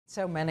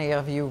So many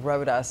of you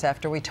wrote us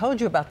after we told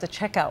you about the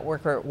checkout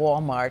worker at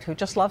Walmart who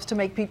just loves to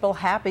make people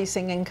happy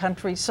singing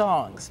country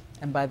songs.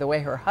 And by the way,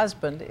 her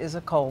husband is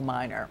a coal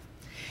miner.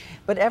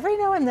 But every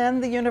now and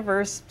then the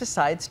universe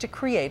decides to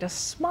create a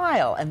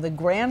smile, and the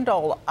Grand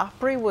Ole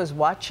Opry was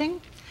watching.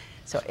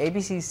 So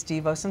ABC's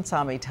Steve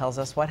Osunsami tells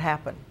us what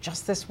happened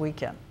just this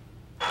weekend.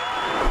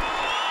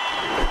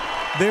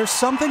 There's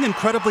something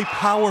incredibly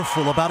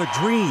powerful about a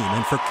dream,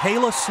 and for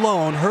Kayla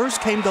Slone, hers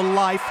came to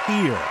life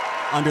here,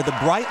 under the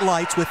bright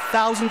lights with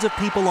thousands of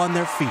people on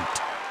their feet.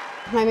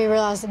 It made me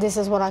realize that this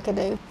is what I could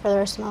do for the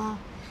rest of my life.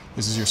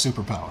 This is your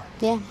superpower.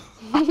 Yeah.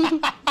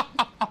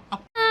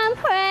 I'm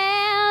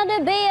proud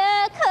to be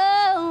a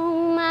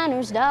coal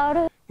miner's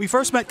daughter. We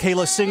first met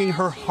Kayla singing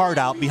her heart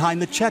out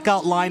behind the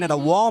checkout line at a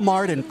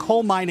Walmart in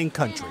coal mining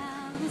country.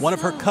 One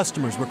of her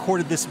customers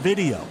recorded this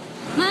video.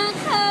 My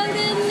coat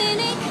of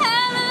many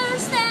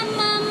colors that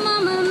my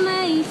mama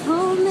made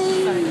for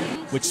me.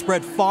 Which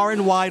spread far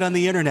and wide on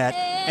the internet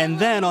and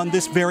then on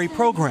this very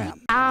program.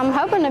 I'm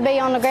hoping to be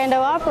on the Grand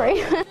Ole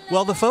Opry.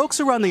 Well, the folks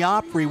around the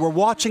Opry were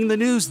watching the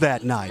news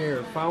that night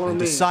and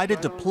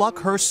decided to pluck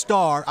her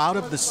star out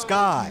of the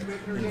sky,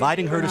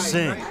 inviting her to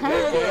sing.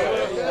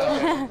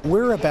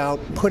 We're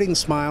about putting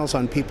smiles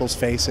on people's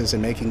faces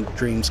and making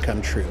dreams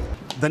come true.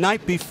 The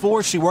night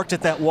before, she worked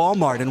at that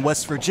Walmart in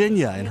West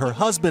Virginia, and her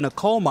husband, a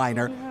coal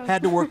miner,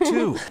 had to work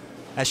too.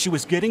 As she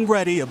was getting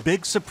ready, a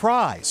big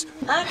surprise.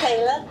 Hi,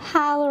 Kayla.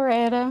 Hi,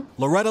 Loretta.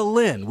 Loretta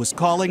Lynn was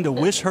calling to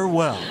wish her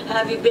well. How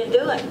have you been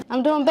doing?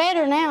 I'm doing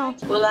better now.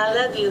 Well, I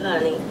love you,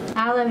 honey.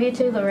 I love you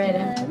too,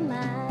 Loretta.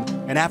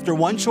 And after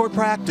one short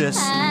practice,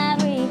 I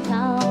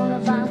recall a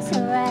box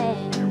of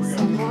rags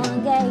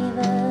someone gave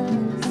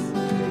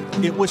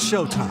us. it was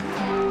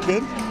showtime.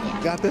 Good?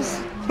 Got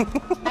this?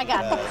 I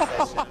got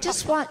this.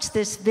 Just watch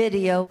this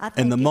video.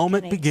 And the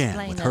moment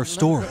began with her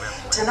story.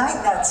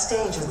 Tonight, that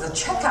stage is the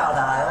checkout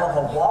aisle of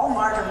a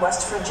Walmart in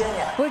West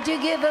Virginia. Would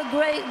you give a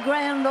great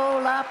Grand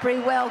Ole Opry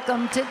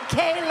welcome to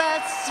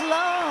Kayla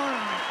Slone?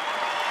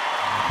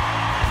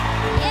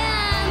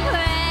 Yeah, I'm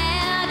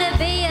proud to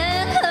be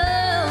a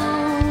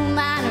coal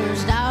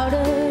miner's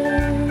daughter.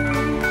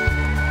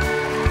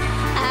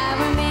 I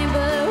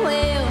remember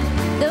well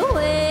the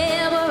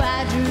well where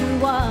I drew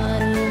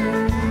water.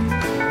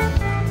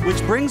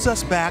 Which brings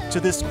us back to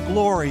this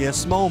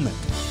glorious moment.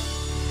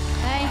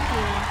 Thank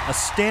you. A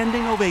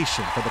standing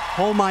ovation for the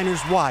coal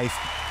miner's wife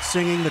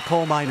singing the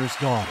coal miner's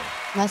daughter.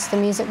 That's the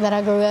music that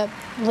I grew up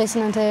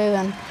listening to,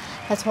 and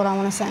that's what I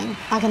want to sing.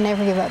 I can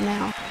never give up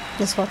now.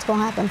 This is what's going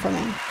to happen for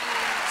me.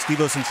 Steve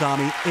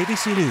Osunsami,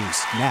 ABC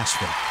News,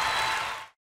 Nashville.